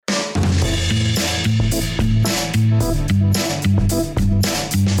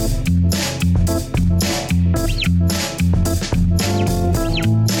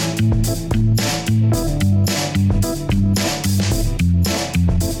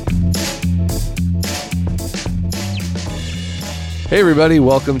Hey, everybody.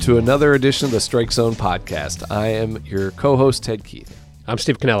 Welcome to another edition of the Strike Zone podcast. I am your co-host, Ted Keith. I'm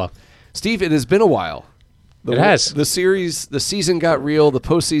Steve Cannella. Steve, it has been a while. It has. The season got real. The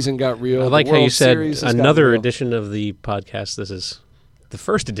postseason got real. I like how you said another edition edition of the podcast. This is the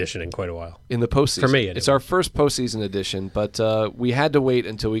first edition in quite a while. in the postseason. For me, anyway. It's our first postseason edition, but we had to wait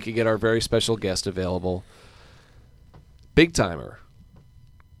until we could get our very special guest available. Big timer.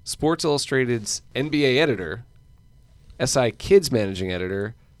 Sports Illustrated's NBA editor, SI Kids managing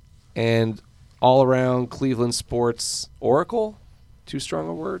editor, and all-around Cleveland sports oracle? Too strong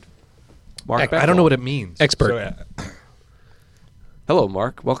a word? Mark Bechtel. I don't know what it means. Expert. Hello,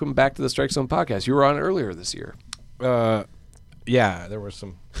 Mark. Welcome back to the Strike Zone podcast. You were on earlier this year. Yeah, there were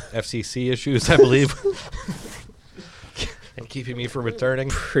some FCC issues, I believe, and keeping me from returning.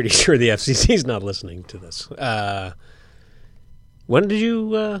 Pretty sure the FCC's not listening to this. When did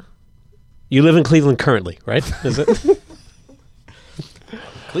you... you live in Cleveland currently, right? Is it?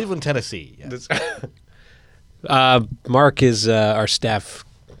 Cleveland, Tennessee. Yes. Mark is our staff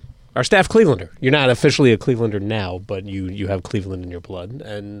Clevelander. You're not officially a Clevelander now, but you have Cleveland in your blood.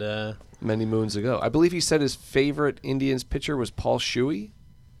 And many moons ago. I believe he said his favorite Indians pitcher was Paul Shuey.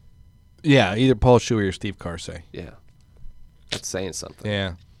 Yeah, either Paul Shuey or Steve Carsey. Yeah. That's saying something.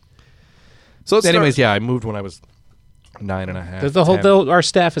 Yeah. So anyways, yeah, I moved when I was 9.5. the whole our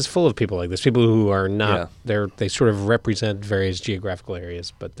staff is full of people like this. People who are not they sort of represent various geographical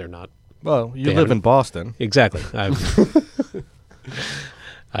areas, but they're not. Well, you live in Boston. Exactly.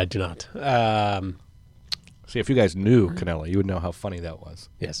 I do not. See, if you guys knew Cannella, you would know how funny that was.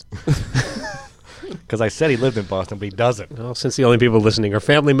 Yes. Because I said he lived in Boston, but he doesn't. Well, since the only people listening are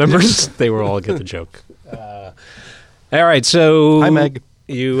family members, they will all get the joke. All right, so... Hi, Meg.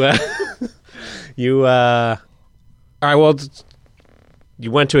 All right, well, you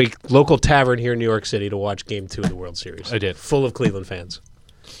went to a local tavern here in New York City to watch Game 2 of the World Series. I did. Full of Cleveland fans.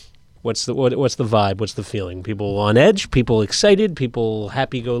 What's the vibe? What's the feeling? People on edge? People excited? People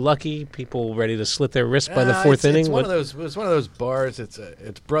happy-go-lucky? People ready to slit their wrist by the fourth inning? It's one of those bars. It's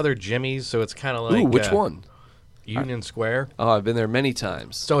Brother Jimmy's, so it's kind of like... Ooh, which one? Union Square. Oh, I've been there many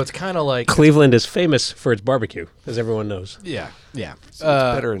times. So it's kind of like... Cleveland is famous for its barbecue, as everyone knows. Yeah. It's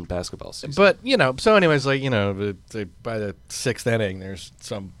better in basketball season. But, so anyways, by the sixth inning, there's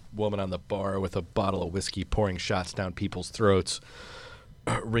some woman on the bar with a bottle of whiskey pouring shots down people's throats,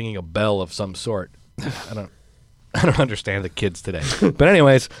 ringing a bell of some sort. I don't understand the kids today. But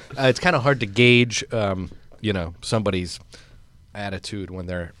anyways, it's kind of hard to gauge, somebody's attitude when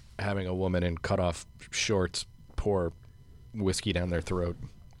they're having a woman in cutoff shorts pour whiskey down their throat.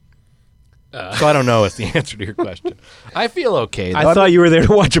 So I don't know is the answer to your question. I feel okay, though. I thought you were there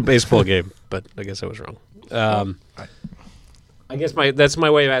to watch a baseball game, but I guess I was wrong. I guess that's my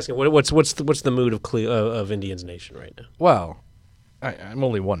way of asking. What's the mood of Indians Nation right now? Well, I'm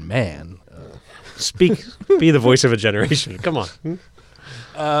only one man. Be the voice of a generation. Come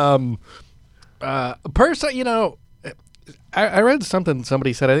on. Person, I read something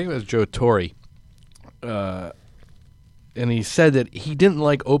somebody said. I think it was Joe Torre. And he said that he didn't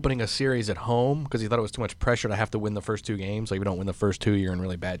like opening a series at home because he thought it was too much pressure to have to win the first two games. Like, if you don't win the first two, you're in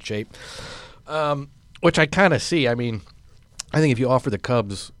really bad shape. Which I kind of see. I mean, I think if you offer the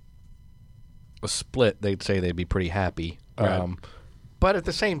Cubs a split, they'd say they'd be pretty happy. Right. But at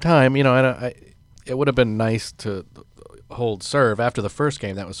the same time, it would have been nice to hold serve after the first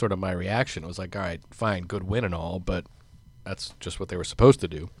game. That was sort of my reaction. It was like, all right, fine, good win and all, but that's just what they were supposed to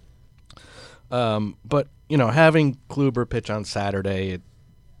do. But, having Kluber pitch on Saturday, it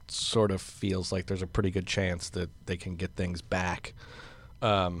sort of feels like there's a pretty good chance that they can get things back,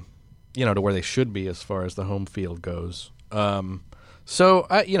 to where they should be as far as the home field goes. So,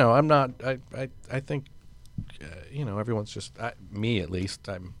 I'm not, I think, everyone's just, me at least,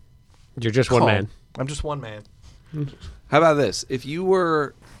 You're just calm. one man. I'm just one man. How about this? If you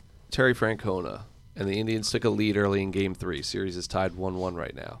were Terry Francona and the Indians took a lead early in Game 3, series is tied 1-1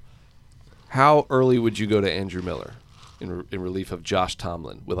 right now, how early would you go to Andrew Miller in relief of Josh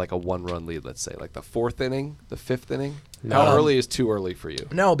Tomlin with like a one-run lead, let's say? Like the fourth inning, the fifth inning? No. How early is too early for you?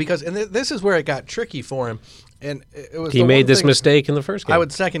 No, because this is where it got tricky for him. And it was He made this mistake in the first game. I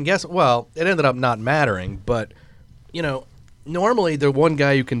would second guess. Well, it ended up not mattering, but normally the one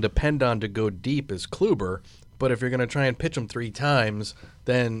guy you can depend on to go deep is Kluber. But if you're going to try and pitch him 3 times,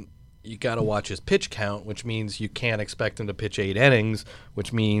 then you got to watch his pitch count, which means you can't expect him to pitch 8 innings,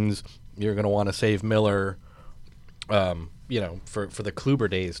 which means you're going to want to save Miller, for the Kluber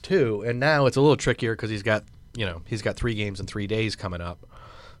days too. And now it's a little trickier because he's got 3 games in 3 days coming up.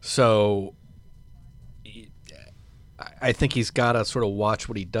 So I think he's got to sort of watch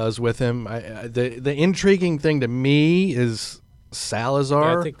what he does with him. The intriguing thing to me is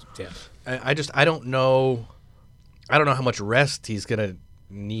Salazar. I think, yeah. I don't know. I don't know how much rest he's gonna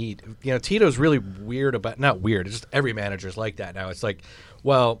need. You know, Tito's really weird about not weird. It's just every manager's like that now. It's like,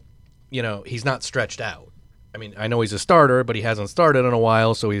 well, you know, he's not stretched out. I mean, I know he's a starter, but he hasn't started in a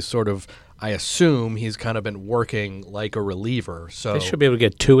while, so he's sort of. I assume he's kind of been working like a reliever. So They should be able to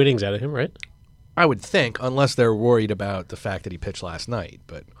get 2 innings out of him, right? I would think, unless they're worried about the fact that he pitched last night,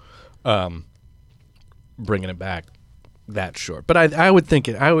 but bringing it back that short. But I would think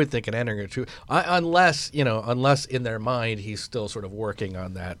an inning or two, unless in their mind he's still sort of working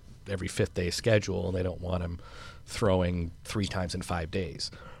on that every 5th day schedule, and they don't want him throwing 3 times in 5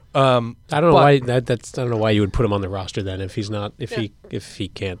 days. I don't know why I don't know why you would put him on the roster then if he's not if he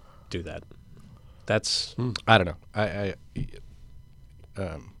can't do that. That's I don't know. I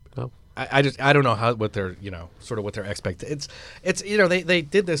don't know what their what their expectations. It's they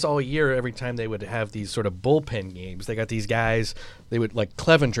did this all year. Every time they would have these sort of bullpen games, they got these guys. They would like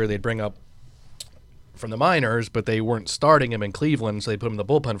Clevenger. They'd bring up from the minors, but they weren't starting him in Cleveland, so they put him in the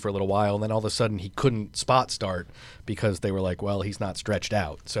bullpen for a little while. And then all of a sudden, he couldn't spot start because they were like, well, he's not stretched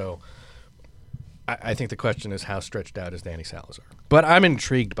out. So I think the question is, how stretched out is Danny Salazar? But I'm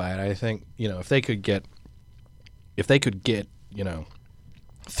intrigued by it. I think if they could get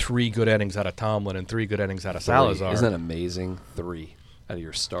 3 good innings out of Tomlin and 3 good innings out of Salazar. Isn't that amazing? 3 out of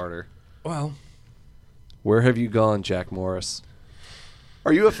your starter. Well, where have you gone, Jack Morris?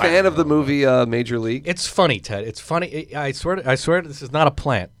 Are you a fan of the movie Major League? It's funny, Ted. It's funny. I swear this is not a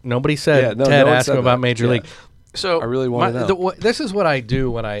plant. Nobody said no Ted one asked said him about that. Major League. So I really want to know. This is what I do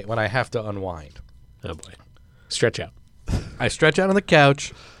when I have to unwind. oh boy, stretch out. I stretch out on the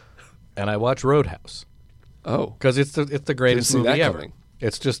couch and I watch Roadhouse Oh, because it's the greatest Didn't see movie that ever. coming.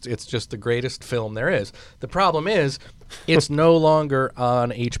 It's just the greatest film there is. The problem is, it's no longer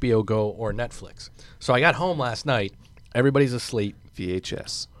on HBO Go or Netflix. So I got home last night. Everybody's asleep.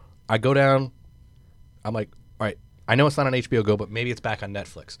 VHS. I go down. I'm like, all right. I know it's not on HBO Go, but maybe it's back on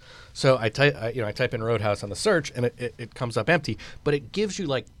Netflix. So I type in Roadhouse on the search, and it comes up empty. But it gives you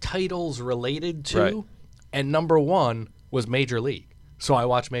like titles related to, Right. and number 1 was Major League. So I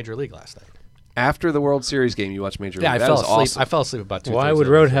watched Major League last night. After the World Series game, you watched Major League. Yeah, I That fell was asleep. awesome. I fell asleep about 2. Why would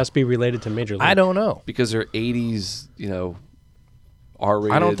Roadhouse be related to Major League? I don't know. Because they're 80s,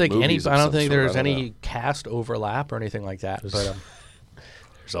 R-rated. I don't think movies of I don't some think sort. there's I don't any know. cast overlap or anything like that. But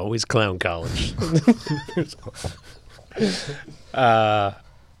There's always Clown College.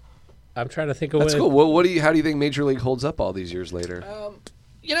 I'm trying to think of That's what. cool. Well, how do you think Major League holds up all these years later?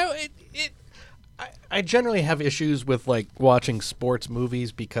 I generally have issues with like watching sports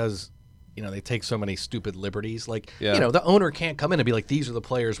movies because they take so many stupid liberties. Like Yeah. the owner can't come in and be like, these are the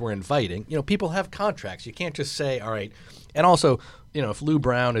players we're inviting. People have contracts. You can't just say, all right. And also, if Lou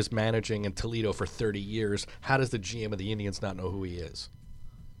Brown is managing in Toledo for 30 years, how does the GM of the Indians not know who he is?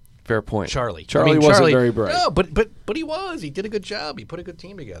 Fair point. Charlie. Charlie wasn't very bright. No, but he was. He did a good job. He put a good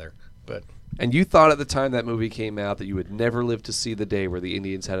team together. But And you thought at the time that movie came out that you would never live to see the day where the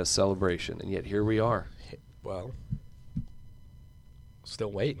Indians had a celebration, and yet here we are. well,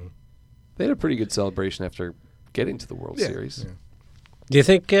 still waiting. They had a pretty good celebration after getting to the World Series. Yeah. Do you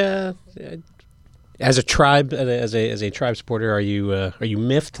think, as a tribe, as a tribe supporter, are you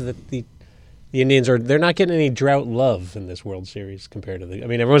miffed that the Indians they're not getting any drought love in this World Series compared to the? I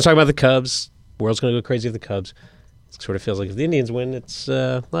mean, everyone's talking about the Cubs. World's going to go crazy with the Cubs. It sort of feels like if the Indians win, it's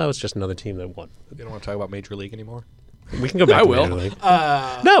just another team that won. You don't want to talk about Major League anymore? We can go back I to will. Major League.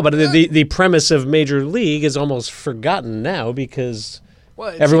 No, but the premise of Major League is almost forgotten now because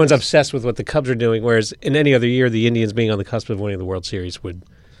everyone's obsessed with what the Cubs are doing, whereas in any other year, the Indians being on the cusp of winning the World Series would.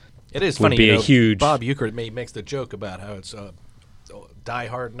 It is would funny. be a huge. Bob Uecker makes the joke about how it's a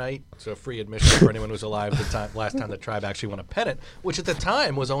die-hard night, so free admission for anyone who's alive last time the tribe actually won a pennant, which at the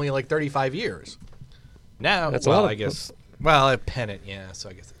time was only like 35 years. Now, That's a lot of- I guess, a pennant, yeah. So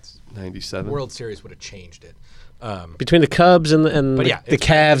I guess it's 97. World Series would have changed it. Between the Cubs and But yeah, the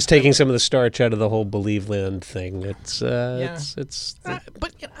Cavs taking some of the starch out of the whole Believe Land thing, it's But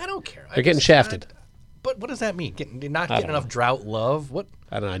I don't care. They're getting shafted. But what does that mean? Not getting enough drought love? What?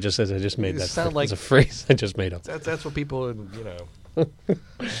 I don't know. I just made It that. sounded like- as a phrase I just made up. That's what people in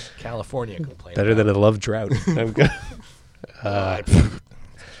California complain. Better than a love drought. I'm good.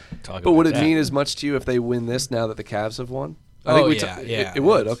 But would it mean as much to you if they win this now that the Cavs have won? Yeah. It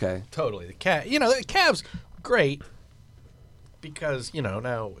would. Okay. Totally. The Cavs, great, because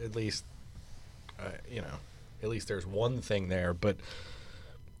now at least, at least there's one thing there. But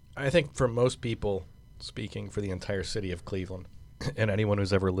I think for most people, speaking for the entire city of Cleveland, and anyone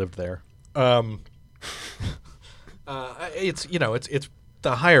who's ever lived there, it's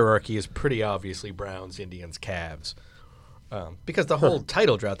the hierarchy is pretty obviously Browns, Indians, Cavs. because the whole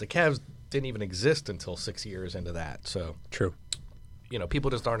title drought, the Cavs didn't even exist until 6 years into that. So True. People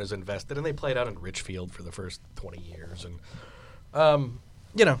just aren't as invested, and they played out in Richfield for the first 20 years, and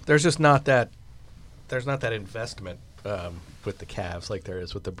there's just not that investment with the Cavs like there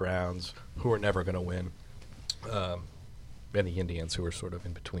is with the Browns, who are never going to win, and the Indians, who are sort of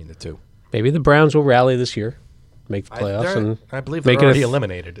in between the two. Maybe the Browns will rally this year, make the playoffs, I believe they're already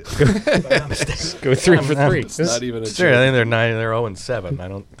eliminated. Go 3 for 3. It's not even a I chance. think they're 0-7. I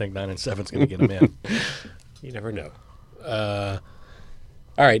don't think 9-7 is going to get them in. You never know.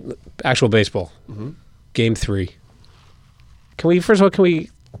 All right, actual baseball. Game 3. Can we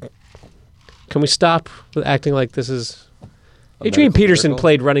stop with acting like this is? Adrian medical Peterson miracle?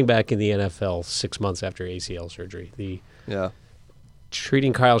 played running back in the NFL 6 months after ACL surgery. Yeah.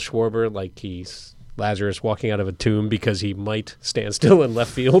 Treating Kyle Schwarber like he's Lazarus walking out of a tomb because he might stand still in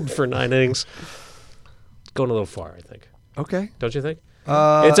left field for 9 innings. It's going a little far, I think. Okay. Don't you think?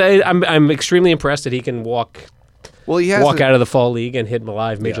 I'm extremely impressed that he can walk Well, he has out of the fall league and hit him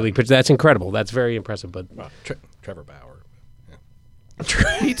alive major league pitch. That's incredible. That's very impressive. But Trevor Bauer.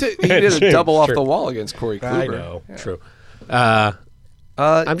 he did a double off the wall against Corey Kluber. I know. Yeah. true.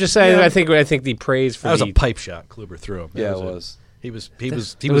 I'm just saying. yeah. I think the praise for That was a pipe shot Kluber threw him. Yeah, it was. He was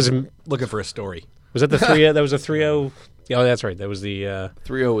looking for a story. Was that the 3-0? That was a 3-0. Oh, that's right. That was the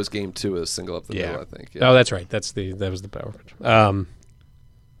 3-0 was game 2 as single up the middle, I think. Oh, that's right. That was the power pitch.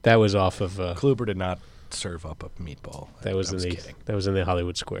 That was off of Kluber did not serve up a meatball. that was kidding. That was in the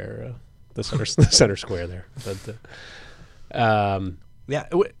Hollywood Square, the center square there. But Yeah.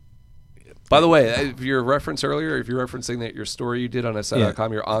 By the way, if you're referencing that your story you did on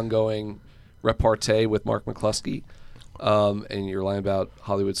SI.com, your ongoing repartee with Mark McCluskey, and you're lying about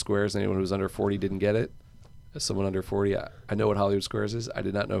Hollywood Squares, anyone who's under 40 didn't get it. As someone under 40, I know what Hollywood Squares is. I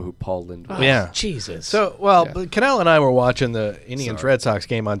did not know who Paul Lind was. Yeah. Jesus. So, but Canal and I were watching the Indians-Red Sox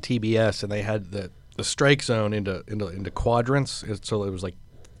game on TBS, and they had the strike zone into quadrants. So it was like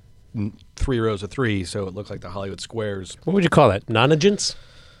 3 rows of 3, so it looked like the Hollywood Squares. What would you call that? Nonagents?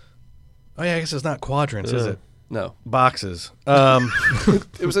 Oh, yeah, I guess it's not quadrants, is it? No. Boxes.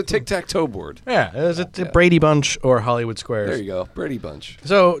 It was a tic-tac-toe board. Yeah, it was a Brady Bunch or Hollywood Squares. There you go. Brady Bunch.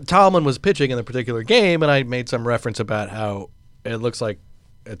 So Tallman was pitching in the particular game, and I made some reference about how it looks like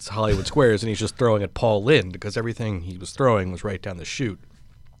it's Hollywood Squares, and he's just throwing at Paul Lind because everything he was throwing was right down the chute.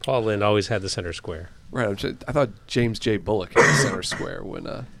 Paul Lind always had the center square. Right. I thought James J. Bullock had the center square when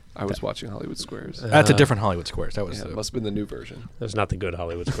I was watching Hollywood Squares. That's a different Hollywood Squares. That was Yeah, it must have been the new version. That was not the good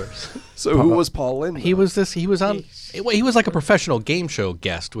Hollywood Squares. So who was Paul Lind? He was like a professional game show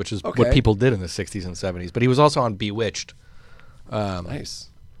guest, which is what people did in the 60s and 70s. But he was also on Bewitched. Nice.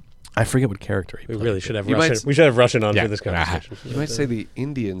 I forget what character he We played. really should have You Russian. might- We should have Russian on Yeah. for this conversation. You might say the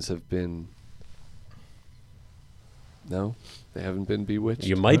Indians have been. No, they haven't been bewitched.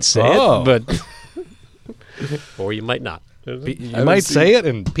 You might say Oh. it, but or you might not. You haven't might seen- say it,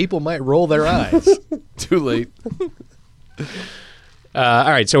 and people might roll their eyes. Too late. All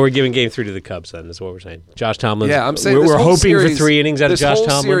right, so we're giving Game 3 to the Cubs. Then is what we're saying. Josh Tomlin. Yeah, I'm saying we're this whole hoping series, for 3 innings out of Josh This whole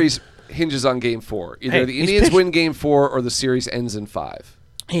Tomlin. series hinges on Game 4. Either Hey, the he's Indians pitched- win Game 4 or the series ends in 5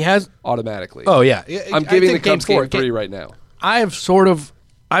 He has. automatically. Oh yeah, I'm giving the Cubs Game 3 right now. I'm just sort of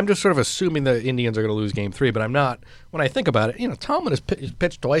assuming the Indians are going to lose Game 3, but I'm not. When I think about it, Tomlin has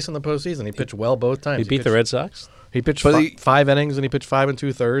pitched twice in the postseason. He pitched well both times. He beat the pitched- Red Sox. He pitched But he- 5 innings, and he pitched 5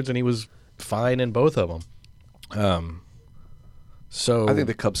 2/3, and he was fine in both of them. So I think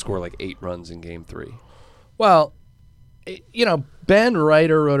the Cubs score like 8 runs in Game 3. well, Ben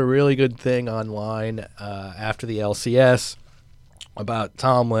Reiter wrote a really good thing online after the LCS about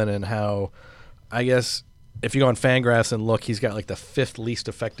Tomlin and how, I guess, if you go on Fangraphs and look, he's got like the 5th least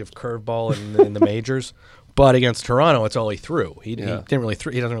effective curveball in the majors. But against Toronto, it's all he threw. He didn't really.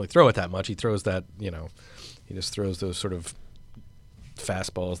 He doesn't really throw it that much. He throws that. He just throws those sort of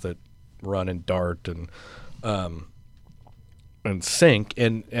fastballs that run and dart and sink.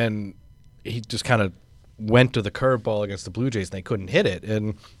 And he just kind of went to the curveball against the Blue Jays, and they couldn't hit it.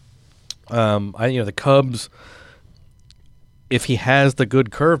 And the Cubs, if he has the good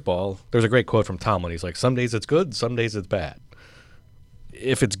curveball, there's a great quote from Tomlin. He's like, "Some days it's good, some days it's bad.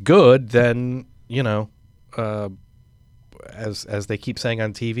 If it's good, then as they keep saying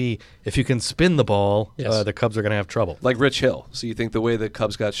on TV, if you can spin the ball, Yes. the Cubs are going to have trouble." Like Rich Hill. So you think the way the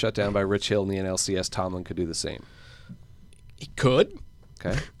Cubs got shut down by Rich Hill in the NLCS, Tomlin could do the same? He could.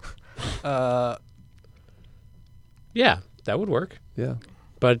 Okay. Yeah, that would work. Yeah.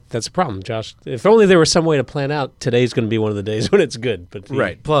 But that's a problem, Josh. If only there was some way to plan out. Today's going to be one of the days when it's good. But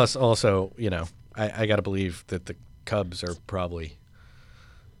Right. Plus, also, I got to believe that the Cubs are probably,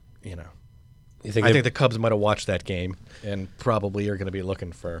 You think I think the Cubs might have watched that game and probably are going to be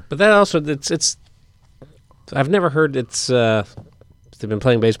looking for. But that also, it's. I've never heard it's. They've been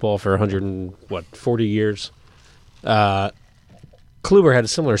playing baseball for 40 years. Kluber had a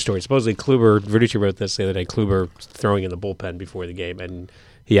similar story. Supposedly, Verducci wrote this the other day. Kluber throwing in the bullpen before the game, and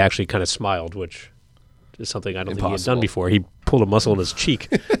he actually kind of smiled, which is something I don't think he had done before. He pulled a muscle in his cheek,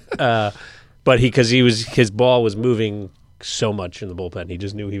 but because his ball was moving so much in the bullpen, he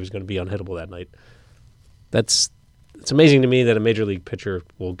just knew he was going to be unhittable that night. It's amazing to me that a major league pitcher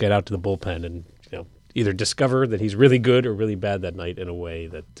will get out to the bullpen and either discover that he's really good or really bad that night in a way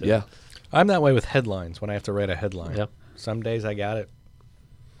that. I'm that way with headlines when I have to write a headline. Yeah. Some days I got it,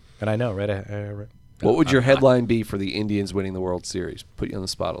 and I know. What would your headline be for the Indians winning the World Series? Put you on the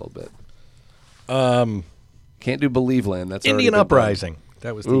spot a little bit. Can't do Believe Land. That's Indian Uprising.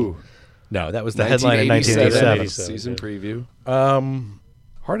 That was the headline in 1987. Season preview.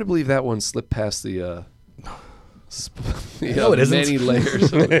 Hard to believe that one slipped past the no, it isn't. Many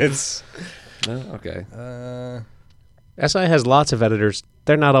layers. It's No? Okay. SI has lots of editors.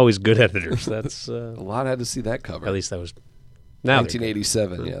 They're not always good editors. That's A lot had to see that cover. at least that was now.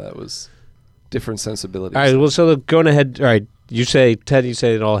 1987. Yeah, that was different sensibilities. All right. Well, so going ahead. All right. You say Ted. You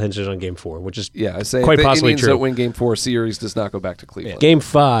say it all hinges on Game 4, which is Yeah, I say quite if the possibly Indians true. don't win Game 4, series does not go back to Cleveland. Game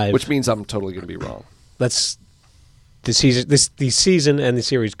 5. Which means I'm totally going to be wrong. Let's the season and the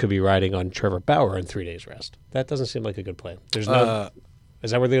series could be riding on Trevor Bauer and 3 days rest. That doesn't seem like a good plan. There's no.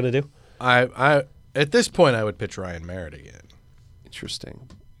 Is that what they're going to do? I at this point I would pitch Ryan Merritt again. Interesting.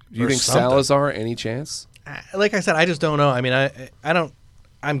 Do you Or think something. Salazar, any chance? Like I said, I just don't know. I mean, I don't.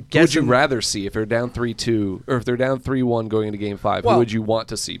 I'm Who would guessing. you rather see if they're down 3-2, or if they're down 3-1 going into Game 5? Well- Who would you want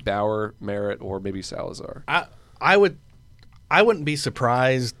to see? Bauer, Merritt, or maybe Salazar? I wouldn't be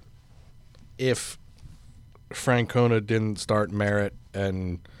surprised if Francona didn't start Merritt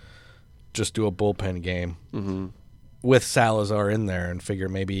and just do a bullpen game with Salazar in there and figure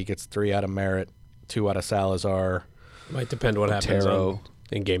maybe he gets 3 out of Merritt, 2 out of Salazar. Might depend what happens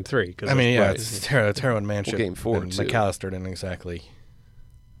in Game 3. I mean, yeah, right. it's Taro and Manship. Game 4 and too. McAllister didn't exactly.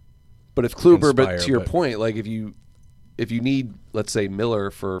 But if Kluber, but Inspire, to your but- point, like if you need, let's say, Miller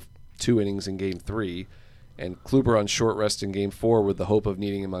for 2 innings in Game 3, and Kluber on short rest in Game 4 with the hope of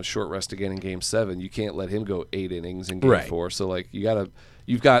needing him on short rest again in Game 7, you can't let him go 8 innings in Game Right. 4. So like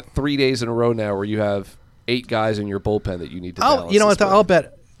you've got 3 days in a row now where you have 8 guys in your bullpen that you need to balance. You know this what? with.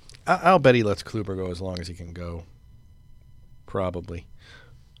 I'll bet he lets Kluber go as long as he can go. Probably.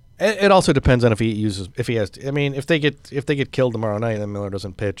 It also depends on if he has. I mean, if they get killed tomorrow night, then Miller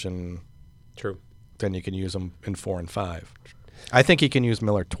doesn't pitch, and True. then you can use him in 4 and 5. I think he can use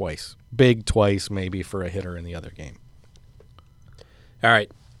Miller twice, big twice, maybe for a hitter in the other game. All right.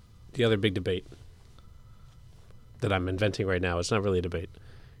 The other big debate that I'm inventing right now. It's not really a debate.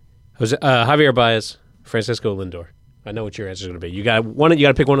 Javier Baez, Francisco Lindor. I know what your answer is going to be. You got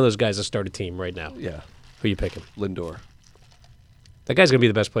to pick one of those guys to start a team right now. Yeah, Who you picking? Lindor. That guy's going to be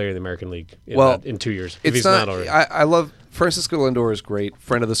the best player in the American League in 2 years. If It's he's not already. I love Francisco Lindor is great.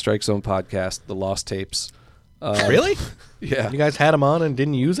 Friend of the Strike Zone podcast, the Lost Tapes. Really? Yeah, You guys had him on and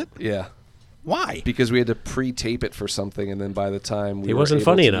didn't use it? yeah. Why? Because we had to pre-tape it for something, and then by the time He were wasn't able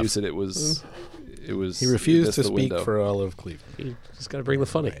funny to enough. use it, it was He refused missed to the speak window. for all of Cleveland. You just got to bring the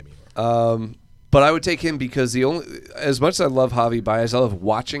funny. But I would take him because as much as I love Javi Baez, I love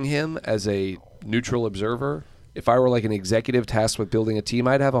watching him as a neutral observer. If I were like an executive tasked with building a team,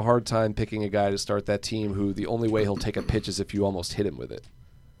 I'd have a hard time picking a guy to start that team who the only way he'll take a pitch is if you almost hit him with it.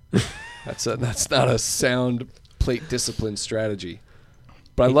 That's not a sound plate discipline strategy.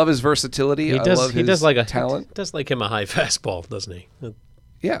 But I love his versatility. I love his talent. He does like him a high fastball, doesn't he?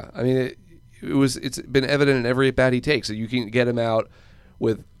 Yeah, I mean, it's been evident in every at bat he takes that you can get him out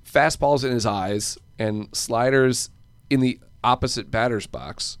with fastballs in his eyes and sliders in the opposite batter's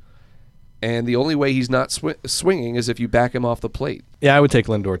box, and the only way he's not swinging is if you back him off the plate. Yeah, I would take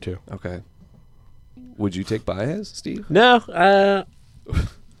Lindor too. Okay. Would you take Baez, Steve? No,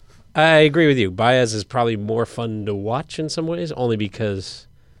 I agree with you. Baez is probably more fun to watch in some ways, only because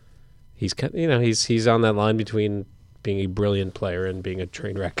he's on that line between being a brilliant player and being a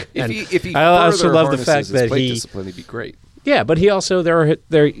train wreck. If he I also further love the harnesses fact his that plate he discipline, he'd be great. Yeah, but he also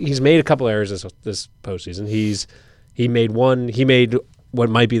he's made a couple errors this postseason. He made what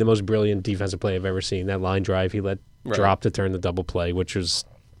might be the most brilliant defensive play I've ever seen. That line drive he let drop to turn the double play, which was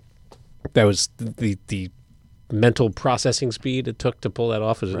the mental processing speed it took to pull that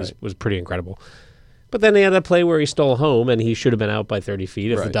off was pretty incredible. But then he had a play where he stole home, and he should have been out by 30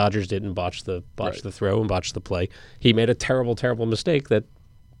 feet if the Dodgers didn't botch the throw and botch the play. He made a terrible, terrible mistake that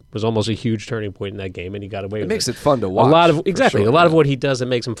was almost a huge turning point in that game, and he got away with it. It makes it fun to watch. A lot of of what he does that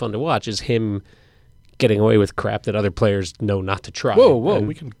makes him fun to watch is him getting away with crap that other players know not to try. Whoa! And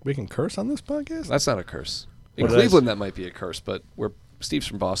We can curse on this podcast? That's not a curse. In What Cleveland, that might be a curse, but Steve's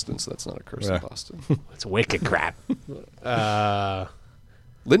from Boston, so that's not a curse Yeah. in Boston. it's wicked crap.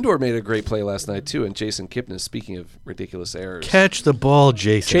 Lindor made a great play last night, too, and Jason Kipnis, speaking of ridiculous errors. Catch the ball,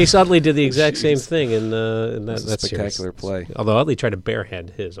 Jason. Chase Utley did the exact same thing in that That's a series. spectacular play. Although Utley tried to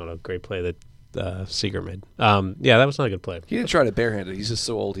barehand his on a great play that Seager made. Yeah, that was not a good play. He didn't try to barehand it. He's just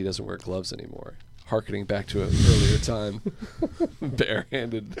so old he doesn't wear gloves anymore. Harkening back to an earlier time.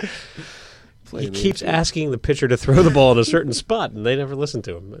 Barehanded. He keeps asking the pitcher to throw the ball in a certain spot, and they never listen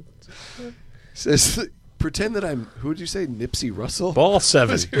to him. Says, pretend that I'm, who would you say, Nipsey Russell? Ball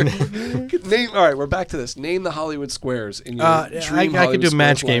 7. Name. All right, we're back to this. Name the Hollywood squares in your dream I could do Hollywood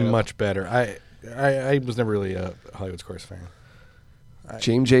match Squares game lineup. much better. I was never really a Hollywood Squares fan.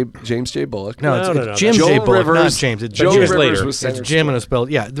 James J. Bullock. No, No, it's no, Jim Joe J. Bullock, not Rivers- James. It's Joe Jim. years Rivers later. was It's center Jim and square. a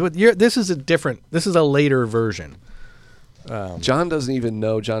spell. Yeah, this is a different. This is a later version. John doesn't even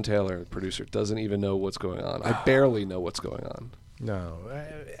know, John Taylor, the producer, doesn't even know what's going on. I barely know what's going on. No,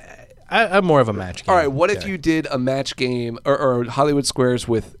 I'm more of a match game. All right, what if guy. you did a match game or Hollywood Squares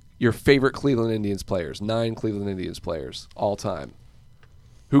with your favorite Cleveland Indians players, 9 Cleveland Indians players all time?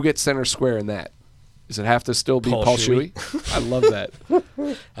 Who gets center square in that? Does it have to still be Paul Paul Shuey? Shuey? I love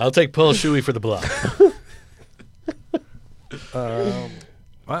that. I'll take Paul Shuey for the block.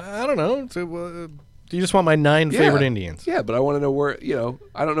 I don't know. Do you just want my 9 favorite Indians? Yeah, but I want to know where,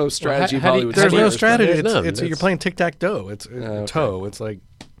 I don't know strategy of how do you- Hollywood There's no Squares, but- strategy. There's none. It's you're That's- playing tic-tac-toe. It's okay. toe. It's like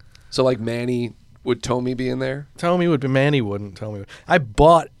So like Manny, would Tomey be in there? Tommy would be Manny wouldn't. Tommy would. I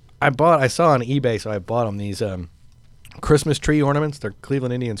saw on eBay, so I bought them these Christmas tree ornaments. They're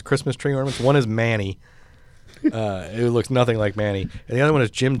Cleveland Indians Christmas tree ornaments. One is Manny. It looks nothing like Manny. And the other one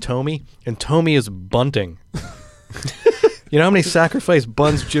is Jim Tomey. And Tomey is bunting. You know how many sacrifice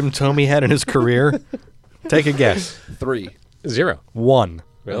bunts Jim Tomey had in his career? Take a guess. 3. 0. 1.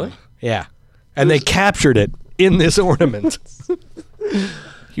 Really? Yeah. And they captured it in this ornament.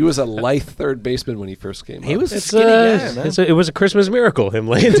 He was a lithe third baseman when he first came He up. was a It's, skinny guy, man. it was a Christmas miracle, him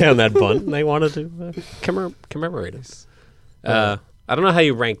laying down that bunt, and they wanted to commemorate it. I don't know how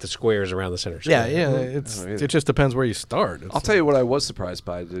you rank the squares around the center Yeah, square. yeah. I don't either. It just depends where you start. I'll tell you what I was surprised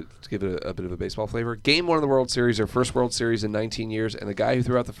by, to give it a bit of a baseball flavor. Game 1 of the World Series, their first World Series in 19 years, and the guy who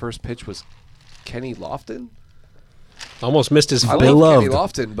threw out the first pitch was Kenny Lofton. Almost missed his I full. love Kenny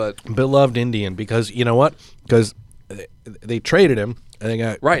Beloved. Lofton, but Beloved Indian, because you know what? Because they traded him and they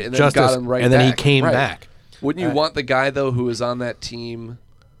got right, and then Justice, got him right and then back. he came Right. back. Wouldn't you want the guy, though, who was on that team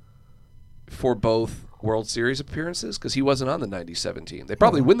for both World Series appearances? Because he wasn't on the 97 team. They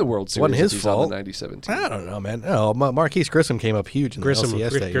probably win the World Series Wasn't his if he's fault. on the 97 team. I don't know, man. No, Marquise Grissom came up huge in the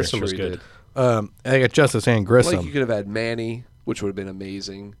LCS that year. Grissom was Sure he good. did. They got Justice and Like Grissom. you could have had Manny, which would have been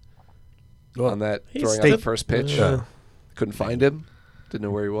amazing Well, on that he's throwing out still- the first pitch. Yeah. Couldn't find him. Didn't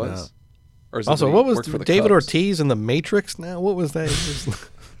know where he was. Or is it Also, that he what was worked for the David Cubs? Ortiz in the Matrix? Now, what was that?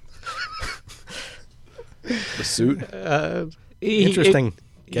 The suit. Interesting.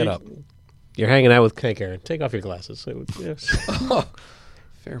 Get up. You're hanging out with Hank Aaron. Take off your glasses.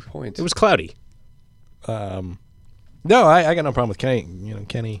 Fair point. It was cloudy. No, I got no problem with Kenny. You know,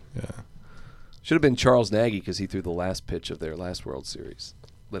 Kenny. Should have been Charles Nagy because he threw the last pitch of their last World Series.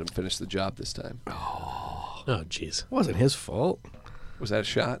 Let him finish the job this time. Oh, jeez. It wasn't his fault. Was that a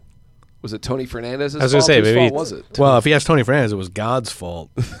shot? Was it Tony Fernandez's I was gonna fault? say, Whose maybe fault it's- was it? Well, if he asked Tony Fernandez, it was God's fault.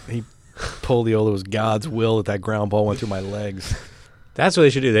 He pulled the old, it was God's will that ground ball went through my legs. That's what they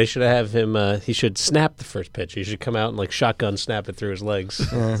should do. They should have him. He should snap the first pitch. He should come out and like shotgun snap it through his legs.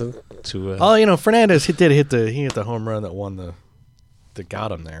 Oh, you know, Fernandez he hit the home run that won that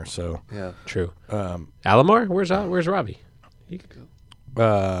got him there. So Yeah. True. Alomar, where's Robbie? He could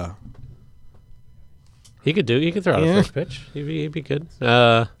throw out a Yeah. first pitch. He'd be good.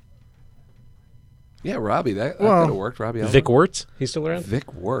 Yeah, Robbie. That could Well, have worked. Robbie. Vic Alomar. Wirtz, he's still around.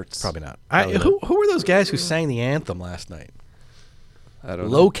 Vic Wirtz. probably not. Probably not. Who were those guys who sang the anthem last night? I don't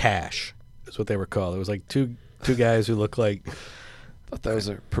Low know. Cash is what they were called. It was like two guys who looked like Thought that was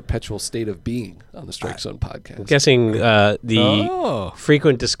a perpetual state of being on the Strike Zone podcast. I'm guessing the Oh.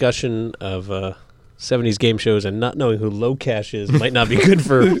 frequent discussion of 70s game shows and not knowing who Low Cash is might not be good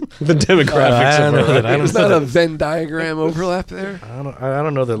for the demographics I don't of know our that. I There's don't not know a Venn diagram overlap there. I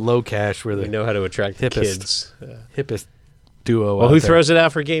don't know that Low Cash were We the know how to attract the Hippest. kids. hippest duo. Well, out who there. throws it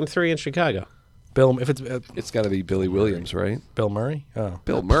out for Game 3 in Chicago? Bill? If it's It's got to be Billy Williams, right? Bill Murray. Oh,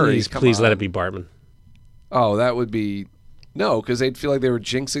 Bill Murray. Please let it be Bartman. Oh, that would be no, because they'd feel like they were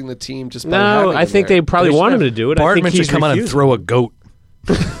jinxing the team just by No, having I him think there. they probably They want should him to do it. I think Bartman he's should come out and refusing. throw a goat.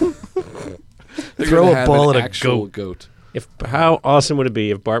 They're Throw gonna a have ball an at a actual goat. How awesome would it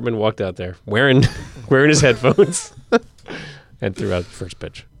be if Bartman walked out there wearing his headphones and threw out the first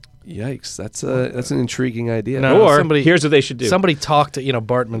pitch? Yikes! That's an intriguing idea. No. Or somebody- here's what they should do. Somebody talked to,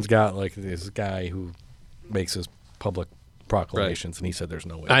 Bartman's got like this guy who makes his public proclamations, and he said there's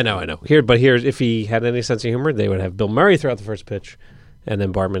no way. I know. Here's if he had any sense of humor, they would have Bill Murray throw out the first pitch, and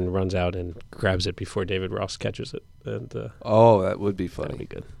then Bartman runs out and grabs it before David Ross catches it. And that would be funny. that'd be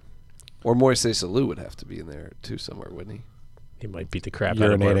good. Or Moises Alou would have to be in there too somewhere, wouldn't he? He might beat the crap out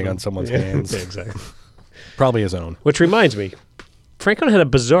of Urinating Bartman. on someone's Yeah, hands. yeah, exactly. Probably his own. Which reminds me, Francona had a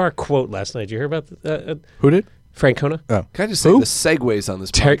bizarre quote last night. Did you hear about Who did? Francona? Oh. Can I just say Who? the segues on this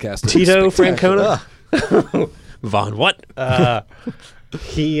podcast? are Tito spectacular. Francona? Von what?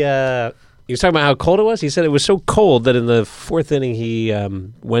 He was talking about how cold it was. He said it was so cold that in the fourth inning he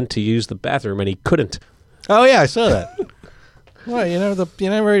went to use the bathroom and he couldn't. Oh yeah, I saw that. What, you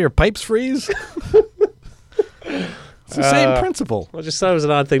never your pipes freeze? It's the same principle. I just thought it was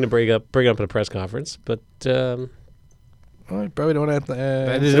an odd thing to bring up at a press conference, but Well, I probably don't have to.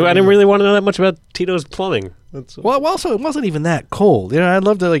 I didn't really want to know that much about Tito's plumbing. Well, also, it wasn't even that cold. I'd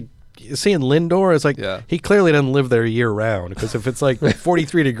love to seeing Lindor. It's like he clearly doesn't live there year round, because if it's like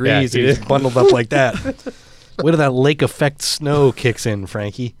 43 degrees and he's bundled up like that, wait till that lake effect snow kicks in,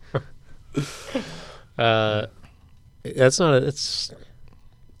 Frankie. That's not.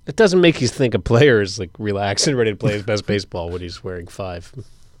 It doesn't make you think a player is like relaxed and ready to play his best baseball when he's wearing 5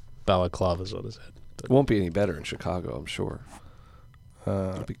 balaclavas on his head. It won't be any better in Chicago, I'm sure.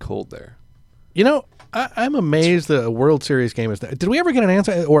 It'll be cold there. I'm amazed that a World Series game is. Did we ever get an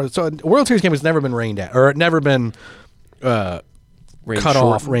answer? A World Series game has never been rained out, or never been cut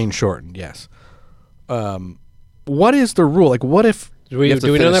off, rain shortened. Yes. What is the rule? Like, what if? Do we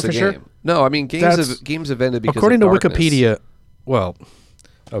know that for sure? No, I mean games have ended because according of to darkness. Wikipedia. Well,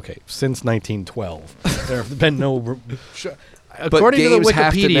 okay, since 1912, there have been no. According to the games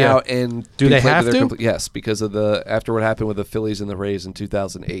have to Wikipedia, now end. do they have to? Yes, because of after what happened with the Phillies and the Rays in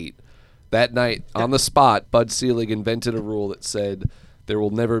 2008. That night, on the spot, Bud Selig invented a rule that said there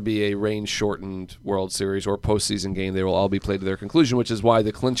will never be a rain-shortened World Series or postseason game. They will all be played to their conclusion, which is why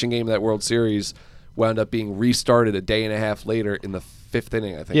the clinching game of that World Series wound up being restarted a day and a half later in the 5th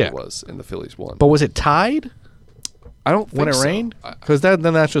inning, I think it was, and the Phillies won. But was it tied? I don't think when it so. rained? Because then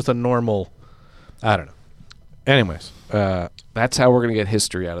that's just a normal. I don't know. Anyways, that's how we're going to get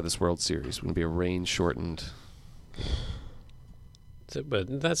history out of this World Series. It's going to be a rain-shortened.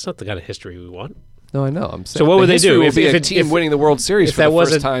 But that's not the kind of history we want. No, I know. I'm saying. So what would they do if a team winning the World Series for the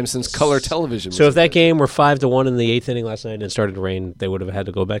first time since color television? So if that game were 5-1 in the 8th inning last night and it started to rain, they would have had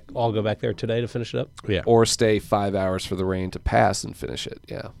to go back there today to finish it up. Yeah, or stay 5 hours for the rain to pass and finish it.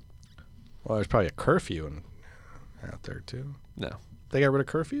 Yeah. Well, there's probably a curfew out there too. No, they got rid of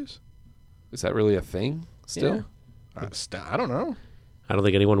curfews. Is that really a thing still? Yeah. I don't know. I don't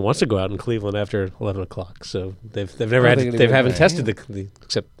think anyone wants to go out in Cleveland after 11 o'clock. So they haven't tested the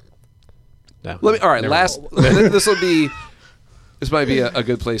except. No, all right. This might be a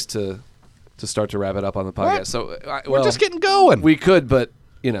good place to start to wrap it up on the podcast. What? So we're just getting going. We could, but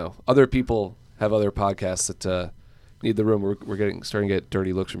other people have other podcasts that need the room. We're starting to get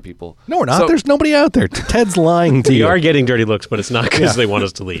dirty looks from people. No, we're not. So, there's nobody out there. Ted's lying to you. We are getting dirty looks, but it's not because they want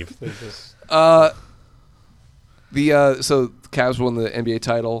us to leave. So Cavs won the NBA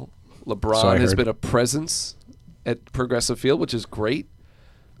title. LeBron has been a presence at Progressive Field, which is great.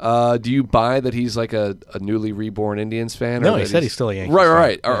 Do you buy that he's like a newly reborn Indians fan? No, he said he's still a Yankees fan.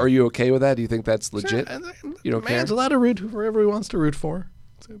 Right. Yeah. Are you okay with that? Do you think that's legit? You don't care? Man's allowed to root for whoever he wants to root for.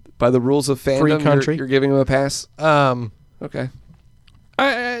 By the rules of fandom, free country. You're giving him a pass? Okay.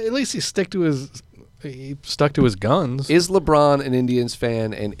 At least he stuck to his guns. Is LeBron an Indians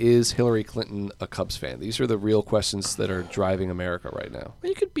fan, and is Hillary Clinton a Cubs fan? These are the real questions that are driving America right now.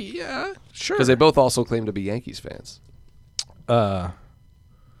 You could be, yeah, sure. Because they both also claim to be Yankees fans.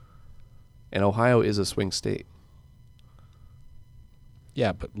 And Ohio is a swing state.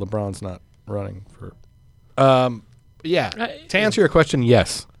 Yeah, but LeBron's not running for. To answer your question,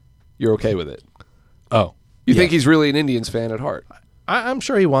 yes. You're okay with it? Oh. You think he's really an Indians fan at heart? I'm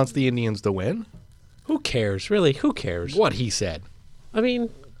sure he wants the Indians to win. Who cares? Really? Who cares? What he said. I mean,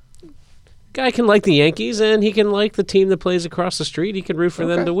 guy can like the Yankees, and he can like the team that plays across the street. He can root for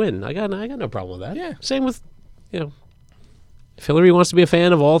them to win. I got no problem with that. Yeah. Same with, if Hillary wants to be a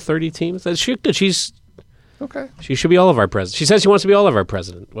fan of all 30 teams, that's good. Okay. She should be all of our president. She says she wants to be all of our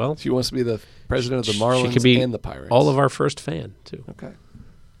president. Well, she wants to be the president of the Marlins she could be and the Pirates. All of our first fan too. Okay.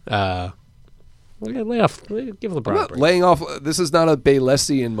 Lay off. Give LeBron a break. Laying off. This is not a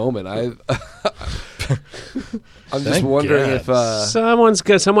Baylessian moment. I'm just wondering if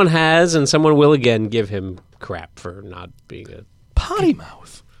someone has, and someone will again give him crap for not being a potty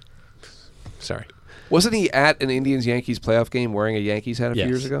mouth. Sorry. Wasn't he at an Indians-Yankees playoff game wearing a Yankees hat a few Yes.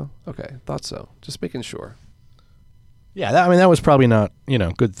 years ago? Okay, thought so. Just making sure. Yeah, that was probably not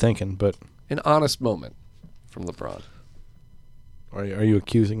good thinking, but An honest moment from LeBron. are you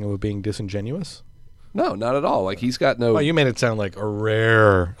accusing him of being disingenuous? No, not at all. Like he's got no. Oh, you made it sound like a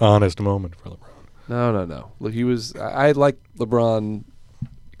rare, honest moment for LeBron. No. Look, he was. I like LeBron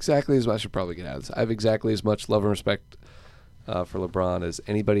exactly as much. I should probably get out of this. I have exactly as much love and respect for LeBron as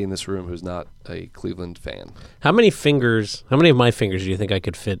anybody in this room who's not a Cleveland fan. How many of my fingers do you think I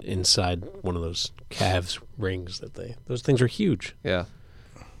could fit inside one of those Cavs rings those things are huge. Yeah.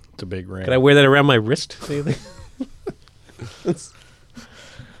 It's a big ring. Could I wear that around my wrist? Do you think?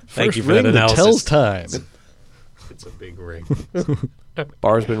 Thank you for that analysis. Tells time. It's a big ring.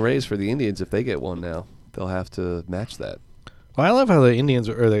 Bar's been raised for the Indians. If they get one now, they'll have to match that. Well, I love how the Indians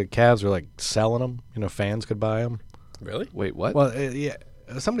or the Cavs are like selling them. Fans could buy them. Really? Wait, what? Well, yeah,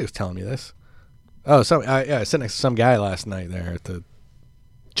 somebody was telling me this. Oh, I sat next to some guy last night there at the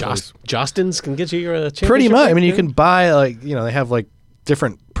Jostins can get you your championship. pretty much. I mean, you ring? can buy they have like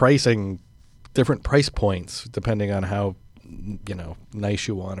different price points depending on how nice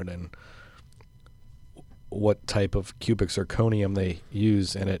you want it and what type of cubic zirconium they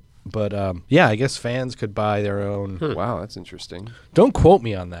use in it. But yeah, I guess fans could buy their own. Wow, that's interesting. Don't quote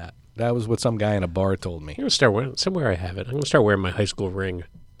me on that. That was what some guy in a bar told me. I'm gonna start wearing somewhere. I have it. I'm gonna start wearing my high school ring.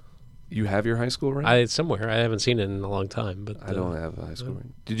 You have your high school ring? Somewhere. I haven't seen it in a long time, but I don't have a high school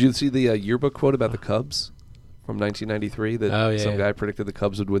ring. Did you see the yearbook quote about the Cubs from 1993 that some guy predicted the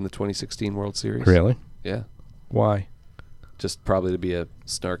Cubs would win the 2016 World Series? Really? Yeah. Why? Just probably to be a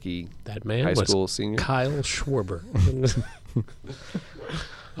snarky that man high was school senior. Kyle Schwarber.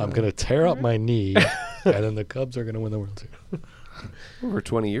 I'm going to tear up my knee, and then the Cubs are going to win the World Series. Over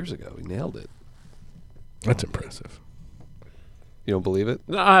 20 years ago. He nailed it. That's impressive. You don't believe it?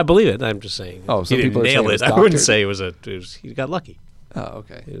 No, I believe it. I'm just saying. Oh, some he didn't people are saying nail it it. was I wouldn't doctored. say it was. He got lucky. Oh,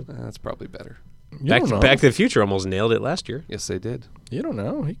 okay. That's probably better. Back to the Future almost nailed it last year. Yes, they did. You don't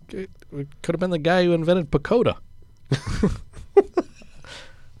know. He could have been the guy who invented Pacoda.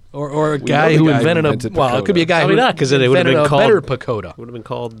 or a guy who invented a... Well, it could be a guy Probably who not, because it would have invented been a called... better Pacoda. Would have been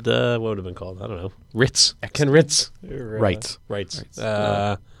called... what would have been called? I don't know. Ritz. Ken Ritz. Or, Rights. Rights.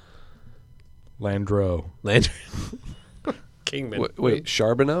 Landreau. Landry. Kingman. Wait,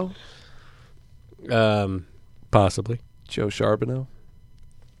 Charbonneau? Possibly. Joe Charbonneau?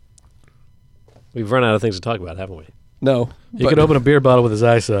 We've run out of things to talk about, haven't we? No. He could open a beer bottle with his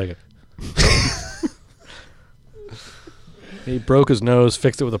eye socket. He broke his nose,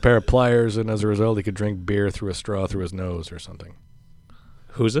 fixed it with a pair of pliers, and as a result, he could drink beer through a straw through his nose or something.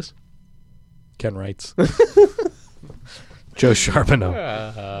 Who's this? Ken writes. Joe Charbonneau.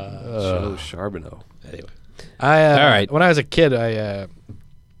 Joe Charbonneau. Anyway. All right. When I was a kid, I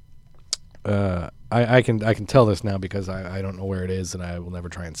can tell this now because I don't know where it is, and I will never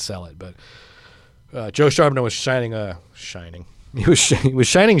try and sell it. But Joe Charbonneau was shining. He was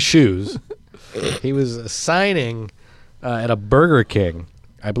shining shoes. He was signing at a Burger King.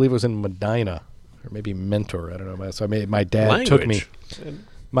 I believe it was in Medina or maybe Mentor. I don't know. So my dad took me.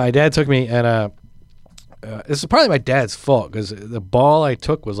 My dad took me, and this is probably my dad's fault because the ball I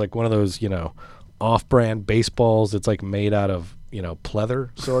took was like one of those off-brand baseballs that's like made out of pleather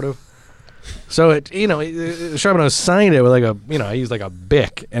sort of. So Charbonneau signed it with like I used like a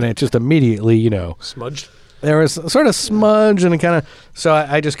Bic, and it just immediately Smudged? There was sort of smudge and kind of, so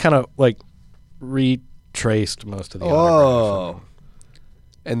I just kind of like retraced most of the autograph.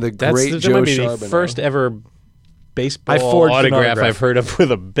 And the That great might Joe be Charbonneau. the first ever baseball forged an autograph autograph. I've heard of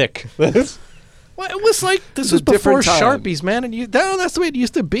with a Bic. Well, it was like this was a before different time. Sharpies, man, and that's the way it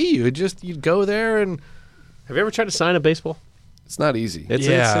used to be. You'd go there and Have you ever tried to sign a baseball? It's not easy. It's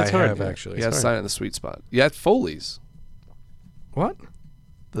I hard. have, actually. You got to sign it in the sweet spot. You at Foley's, What?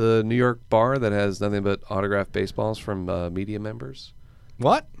 the New York bar that has nothing but autographed baseballs from media members.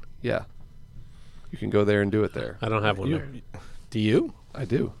 What? Yeah. You can go there and do it there. I don't have one there. Do you? I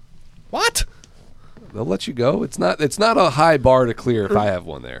do. What? They'll let you go. It's not a high bar to clear if I have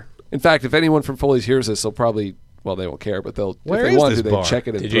one there. In fact, if anyone from Foley's hears this, they'll probably, well, they won't care, but they'll, Where if they is want this to, bar? they check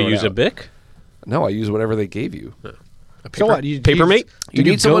it and Did throw you it use a out. Bic? No, I use whatever they gave you. So what? Paper mate? You Did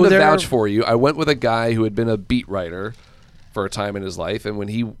you need someone go to there? vouch for you. I went with a guy who had been a beat writer for a time in his life, and when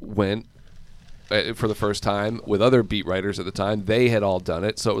he went for the first time with other beat writers at the time, they had all done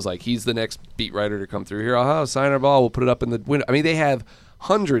it. So it was like, he's the next beat writer to come through here. Oh, sign our ball. We'll put it up in the window. I mean, they have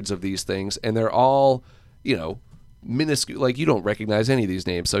hundreds of these things, and they're all, minuscule. Like, you don't recognize any of these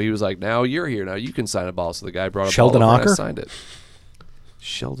names. So he was like, now you're here. Now you can sign a ball. So the guy brought a Sheldon ball over and I Ocker? signed it.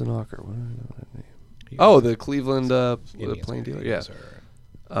 Sheldon Ocker. What do I know that name? Oh, the Cleveland playing dealer. Yeah.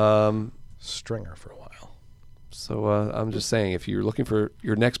 Stringer for a while. So I'm just saying, if you're looking for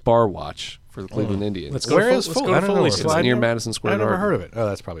your next bar watch for the Cleveland Indians, Let's go Where to is let's Foley? go I to don't know. Foley's. it's near Madison Square I've never Garden. heard of it. Oh,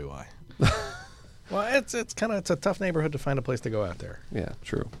 that's probably why. Well, it's a tough neighborhood to find a place to go out there. Yeah,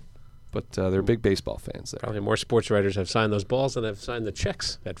 true. But they're big baseball fans there. Probably more sports writers have signed those balls than have signed the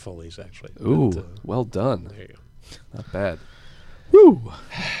checks at Foley's, actually. Ooh, But, well done. there you go. Not bad. Woo!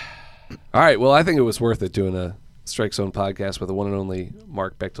 All right. Well, I think it was worth it doing a Strike Zone podcast with the one and only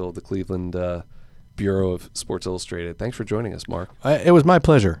Mark Bechtel of the Cleveland Bureau of Sports Illustrated. Thanks for joining us, Mark. It was my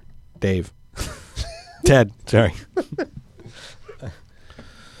pleasure, Dave. Ted, sorry.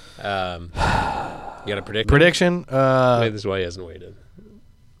 You got a prediction? Prediction. Maybe this is why he hasn't waited.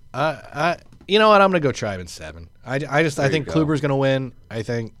 You know what? I'm gonna go Tribe in 7. I think go. Kluber's gonna win. I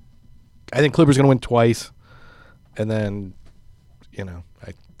think Kluber's gonna win twice, and then,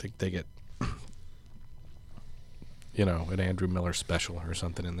 I think they get, an Andrew Miller special or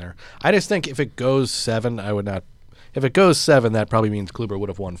something in there. I just think if it goes 7, I would not. If it goes 7, that probably means Kluber would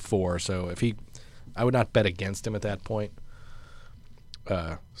have won 4. So I would not bet against him at that point.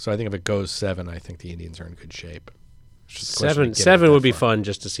 So I think if it goes 7, I think the Indians are in good shape. It's just a question of getting Seven that would be far. fun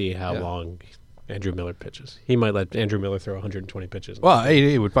just to see how Yeah. long Andrew Miller pitches. He might let Andrew Miller throw 120 pitches. Well,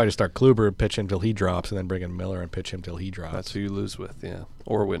 he would probably start Kluber, pitch him till he drops, and then bring in Miller and pitch him till he drops. That's who you lose with, yeah,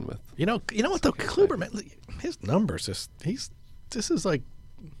 or win with. You know what though, Kluber, man, his numbers, this is like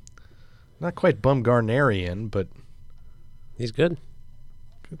not quite Bumgarnerian, but He's good.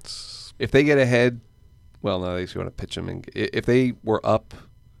 it's If they get ahead, well, no, they just want to pitch them. And if they were up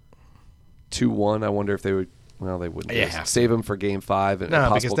 2-1, I wonder if they would. Well, they wouldn't. Yeah, Just have to. save them for Game 5. And a no,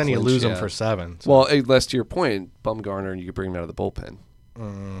 possible because then you clinch, lose him yeah. for 7. So. Well, less to your point, Bumgarner, and you could bring him out of the bullpen.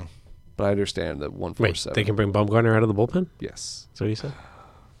 But I understand that 1-4-7. Wait, they can bring Bumgarner out of the bullpen? Yes. That's what he said?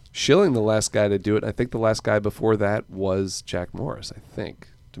 Schilling, the last guy to do it. I think the last guy before that was Jack Morris, I think,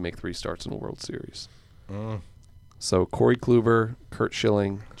 to make 3 starts in the World Series. So Corey Kluber, Kurt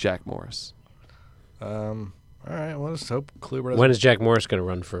Schilling, Jack Morris. All right, well, let's hope Kluber doesn't. When is Jack Morris going to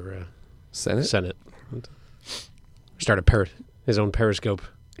run for Senate? Senate? Start his own Periscope.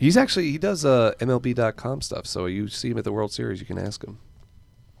 He does MLB.com stuff, so you see him at the World Series, you can ask him.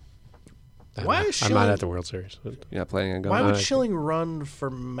 Why is I'm not Schilling- at the World Series. You're not planning on going? Why would I- Schilling run for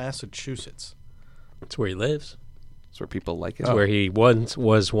Massachusetts? That's where he lives. That's where people like it. It's where he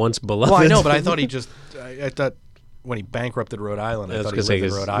was once beloved. Well, I know, but I thought he just. I thought when he bankrupted Rhode Island, I I was thought going he to say, lived in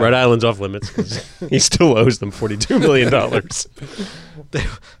 'cause Rhode Island. Rhode Island's off limits because he still owes them $42 million.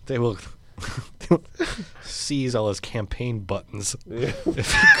 They will seize all his campaign buttons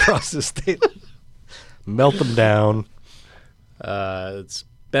if he crosses state. Melt them down. It's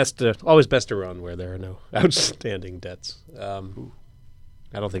always best to run where there are no outstanding debts. I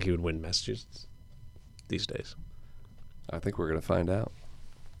don't think he would win Massachusetts these days. I think we're going to find out.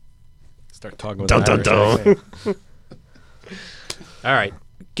 Start talking with Dun, the dun, Irish dun. accent. All right.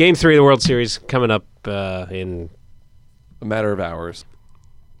 Game 3 of the World Series coming up in... A matter of hours.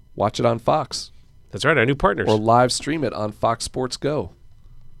 Watch it on Fox That's right, our new partners, or live stream it on Fox Sports Go.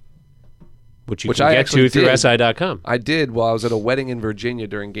 which you which can I get actually to through did. SI.com. I did while I was at a wedding in Virginia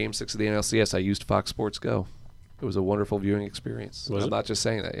during Game 6 of the NLCS. I used Fox Sports Go. It was a wonderful viewing experience. Was I'm it? not just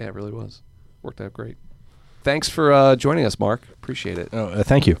saying that. Yeah, it really was. Worked out great. Thanks for joining us, Mark. Appreciate it. Oh,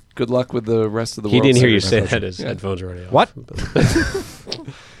 thank you. Good luck with the rest of the He World didn't hear you Series. say that. His Yeah. headphones are already off. What?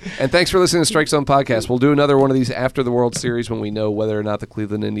 And thanks for listening to Strike Zone Podcast. We'll do another one of these after the World Series when we know whether or not the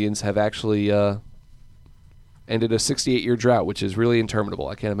Cleveland Indians have actually ended a 68-year drought, which is really interminable.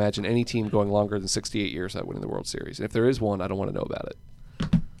 I can't imagine any team going longer than 68 years without winning the World Series. And if there is one, I don't want to know about it.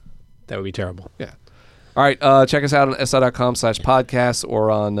 That would be terrible. Yeah. All right. Check us out on si.com/podcasts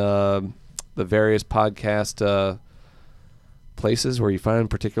or on the various podcast places where you find,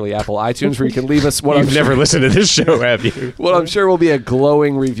 particularly Apple iTunes, where you can leave us what You've I'm never sure, listened to this show, have you? what I'm sure will be a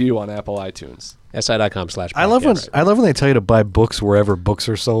glowing review on Apple iTunes. SI.com/podcast. I love when they tell you to buy books wherever books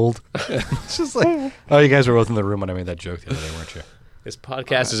are sold. It's just like, oh, you guys were both in the room when I made that joke the other day, weren't you? This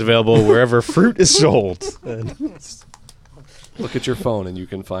podcast is available wherever fruit is sold. Look at your phone and you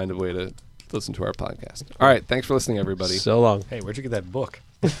can find a way to listen to our podcast. All right. Thanks for listening, everybody. So long. Hey, where'd you get that book?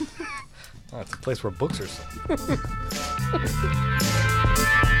 Oh, it's a place where books are sold.